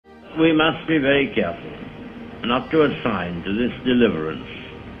we must be very careful not to assign to this deliverance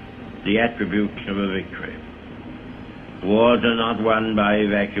the attributes of a victory. Wars are not won by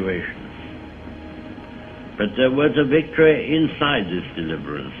evacuations. But there was a victory inside this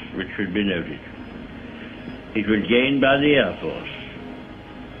deliverance which should be noted. It was gained by the Air Force.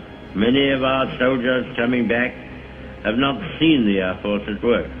 Many of our soldiers coming back have not seen the Air Force at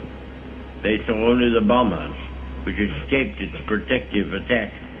work. They saw only the bombers, which escaped its protective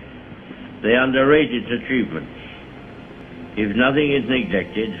attack. They underrate its achievements. If nothing is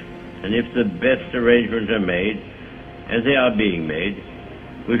neglected, and if the best arrangements are made, as they are being made,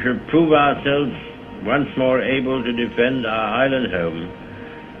 we shall prove ourselves once more able to defend our island home,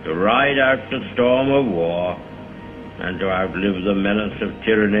 to ride out the storm of war, and to outlive the menace of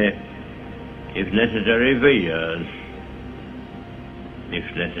tyranny, if necessary for years,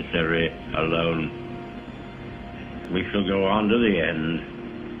 if necessary alone. We shall go on to the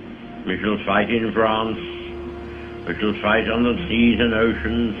end. We shall fight in France. We shall fight on the seas and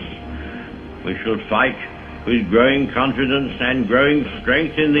oceans. We shall fight with growing confidence and growing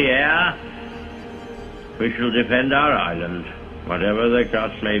strength in the air. We shall defend our island, whatever the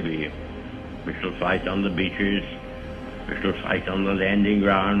cost may be. We shall fight on the beaches. We shall fight on the landing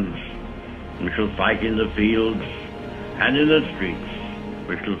grounds. We shall fight in the fields and in the streets.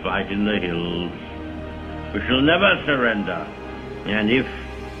 We shall fight in the hills. We shall never surrender. And if,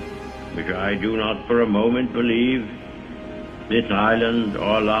 which I do not for a moment believe, this island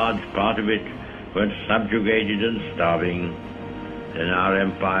or a large part of it were subjugated and starving, then our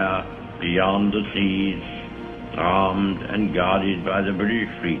empire beyond the seas, armed and guarded by the British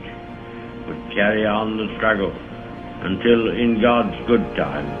fleet, would carry on the struggle until, in God's good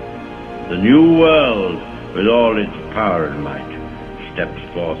time, the new world, with all its power and might,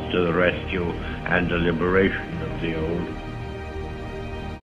 steps forth to the rescue and the liberation of the old.